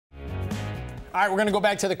All right, we're going to go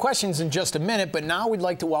back to the questions in just a minute, but now we'd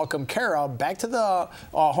like to welcome Kara back to the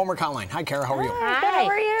Homework Hotline. Hi, Kara. How are you? Hi. How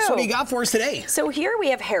are you? So what do you got for us today? So here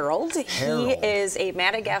we have Harold. He is a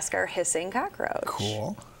Madagascar hissing cockroach.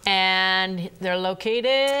 Cool. And they're located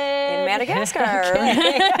in Madagascar,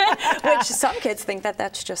 which some kids think that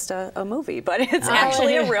that's just a movie, but it's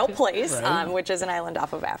actually a real place, which is an island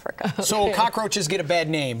off of Africa. So cockroaches get a bad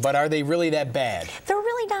name, but are they really that bad? They're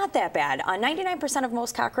really not that bad. 99% of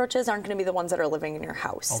most cockroaches aren't going to be the ones that are living in your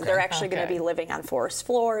house. They're actually going to be living on forest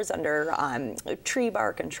floors, under tree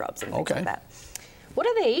bark and shrubs and things like that. What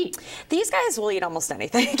do they eat? These guys will eat almost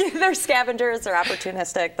anything. They're scavengers, they're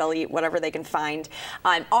opportunistic, they'll eat whatever they can find.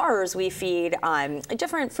 Ours, we feed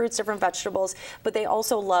different fruits, different vegetables, but they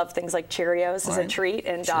also love things like Cheerios as a treat,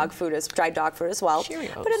 and dog food, dried dog food as well.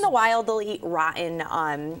 Cheerios. But in the wild, they'll eat rotten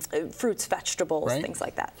fruits, vegetables, things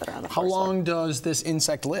like that are on the How long does this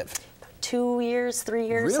insect live? 2 years, 3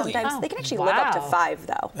 years sometimes. They can actually live up to 5,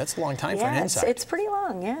 though. That's a long time for an insect. It's pretty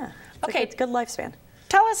long, It's a good lifespan.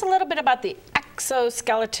 Tell us a little bit about the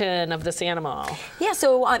exoskeleton of this animal. Yeah,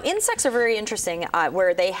 so insects are very interesting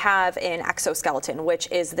where they have an exoskeleton, which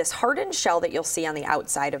is this hardened shell that you'll see on the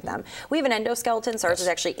outside of them. We have an endoskeleton, so ours is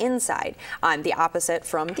actually inside, the opposite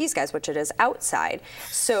from these guys, which it is outside.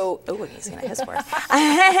 So, oh, he's gonna hiss for us.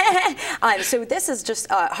 So this is just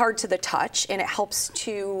hard to the touch, and it helps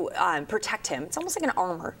to protect him. It's almost like an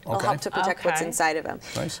armor. It'll help to protect what's inside of him.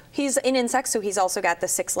 Nice. He's an insect, so he's also got the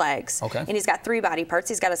 6 legs, and he's got 3 body parts.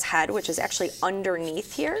 He's got his head, which is actually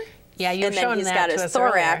underneath here. Yeah, you're showing that. And then he's got his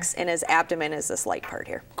thorax, and his abdomen is this light part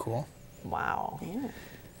here. Cool. Wow. Yeah.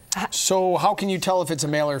 So how can you tell if it's a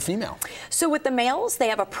male or a female? So with the males, they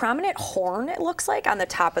have a prominent horn, it looks like, on the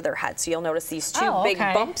top of their head. So you'll notice these 2 big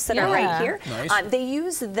bumps that are right here. Nice. They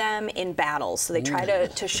use them in battles. So they try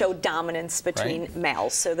to show dominance between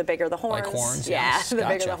males. So the bigger the horns. Like horns, the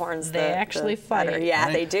bigger the horns, they actually fight. Better. Yeah,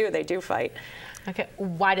 they do fight. Okay,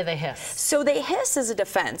 why do they hiss? So they hiss as a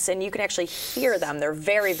defense, and you can actually hear them. They're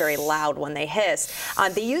very, very loud when they hiss.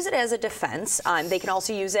 They use it as a defense. They can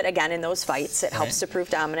also use it, again, in those fights. It helps to prove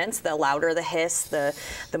dominance. The louder the hiss, the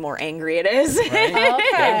more angry it is.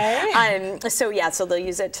 So they'll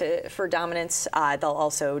use it for dominance. They'll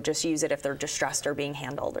also just use it if they're distressed or being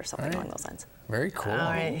handled or something along those lines. Very cool. All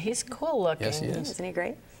right, he's cool looking. Yes, he is. Isn't he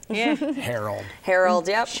great? Yeah. Harold,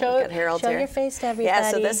 yep. Show Harold your face to everybody.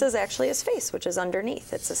 Yeah, so this is actually his face, which is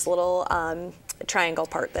underneath. It's this little triangle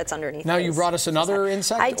part that's underneath. Now you brought us another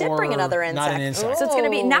insect? I did bring another insect. Not an insect. So it's going to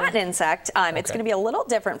be not an insect. It's going to be a little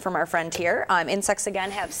different from our friend here. Insects,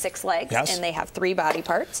 again, have 6 legs, and they have 3 body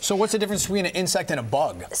parts. So what's the difference between an insect and a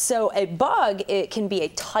bug? So a bug, it can be a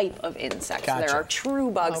type of insect. Gotcha. There are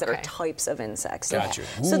true bugs that are types of insects. Gotcha.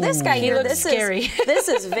 So this guy here, this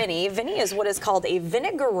is Vinny. Vinny is what is called a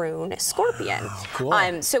Vinegaroon scorpion. Wow,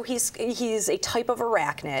 cool. So he's a type of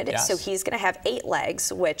arachnid. Yes. So he's going to have 8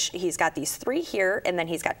 legs, which he's got these 3 here, and then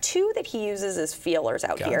he's got 2 that he uses as feelers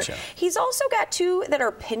out here. He's also got 2 that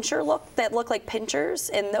are that look like pinchers,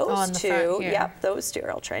 and those 2, those 2.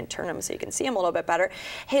 I'll try and turn them so you can see them a little bit better.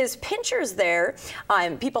 His pinchers there,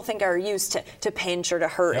 people think are used to pinch or to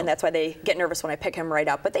hurt, and that's why they get nervous when I pick him right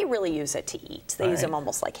up. But they really use it to eat. They use them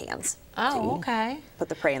almost like hands. Oh, okay. Put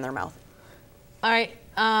the prey in their mouth. All right.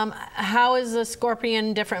 How is a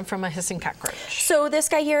scorpion different from a hissing cockroach? So this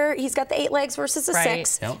guy here, he's got the 8 legs versus the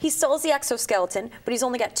 6. He still has the exoskeleton, but he's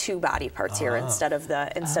only got 2 body parts here instead of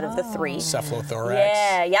the 3.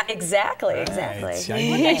 Cephalothorax. Yeah, exactly. I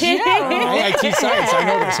teach science. I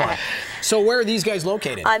know this one. So where are these guys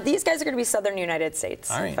located? These guys are going to be southern United States.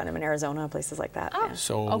 You find them in Arizona, places like that.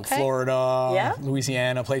 So Florida,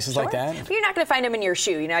 Louisiana, places like that? But you're not going to find them in your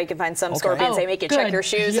shoe. You know, you can find some scorpions, they make you check your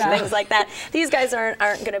shoes and things like that. These guys aren't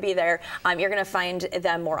going to be there. You're going to find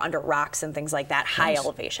them more under rocks and things like that, high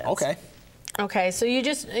elevations. Okay, so you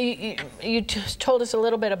just told us a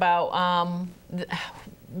little bit about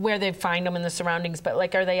where they find them in the surroundings, but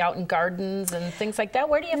like, are they out in gardens and things like that?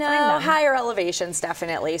 Where do you find them? No, higher elevations,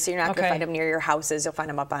 definitely. So you're not going to find them near your houses. You'll find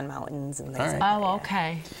them up on mountains and things like that. Oh,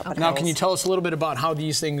 okay. Now, can you tell us a little bit about how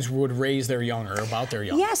these things would raise their young, or about their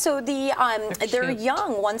young? Yeah, so they're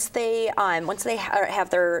young. Once they have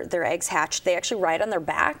their eggs hatched, they actually ride on their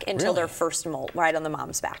back until their first molt. Ride on the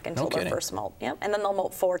mom's back until their first molt. Yep, and then they'll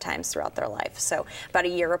molt 4 times throughout their life. So about a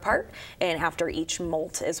year apart, and after each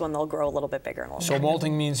molt is when they'll grow a little bit bigger. So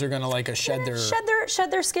molting means they're going to shed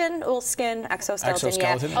their skin, little skin, exoskeleton.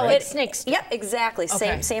 Yeah. Like snakes. Yep, exactly.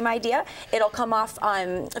 Same idea. It'll come off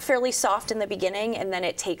fairly soft in the beginning, and then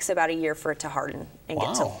it takes about a year for it to harden and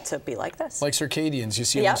get to be like this. Like circadians, you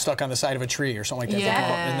see them stuck on the side of a tree or something like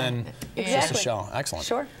that, and then just a shell. Excellent.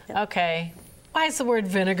 Sure. Okay. Why is the word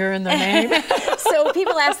vinegar in their name? So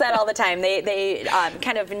people ask that all the time. They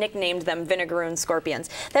kind of nicknamed them Vinegaroon scorpions.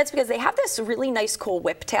 That's because they have this really nice, cool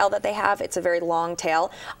whip tail that they have. It's a very long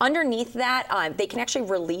tail. Underneath that, they can actually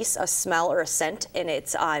release a smell or a scent, and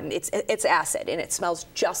it's acid, and it smells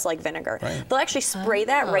just like vinegar. Right. They'll actually spray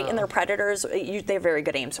that right in their predators. They have very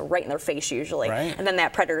good aim, so right in their face usually. Right. And then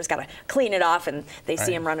that predator's got to clean it off, and they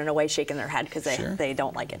see them running away, shaking their head because they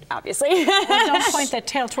don't like it, obviously. Well, don't point that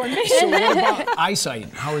tail toward me. So what about eyesight?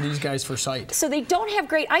 How are these guys for sight? So they don't have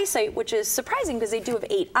great eyesight, which is surprising because they do have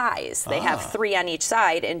 8 eyes. They have 3 on each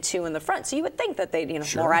side and 2 in the front. So you would think that they'd,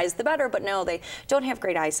 more eyes the better, but no, they don't have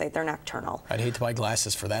great eyesight. They're nocturnal. I'd hate to buy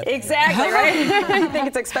glasses for that. Exactly, right? I think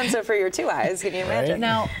it's expensive for your 2 eyes. Can you imagine?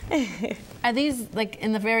 Now, are these like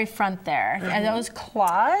in the very front there? Are those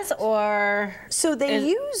claws or? So they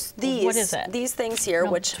use these. What is it? These things here,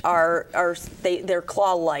 which they're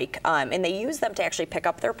claw-like, and they use them to actually pick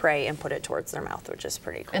up their prey and put it towards their mouth, which is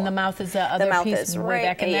pretty cool. And the mouth is the other piece is way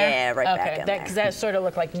back in there? Yeah, right back in there. Because that sort of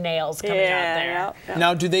look like nails coming out there. Yep.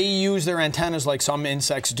 Now, do they use their antennas like some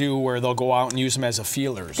insects do, where they'll go out and use them as a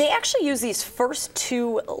feelers? They actually use these first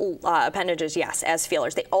 2 appendages, yes, as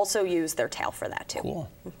feelers. They also use their tail for that, too. Cool.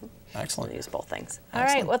 Excellent. They use both things. All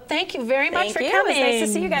right. Well, thank you very much for coming. It's nice to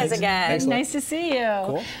see you guys again. Nice to see you.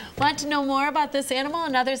 Cool. Want to know more about this animal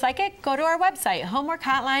and others like it? Go to our website,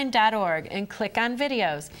 homeworkhotline.org, and click on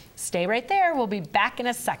videos. Stay right there. We'll be back in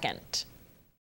a second.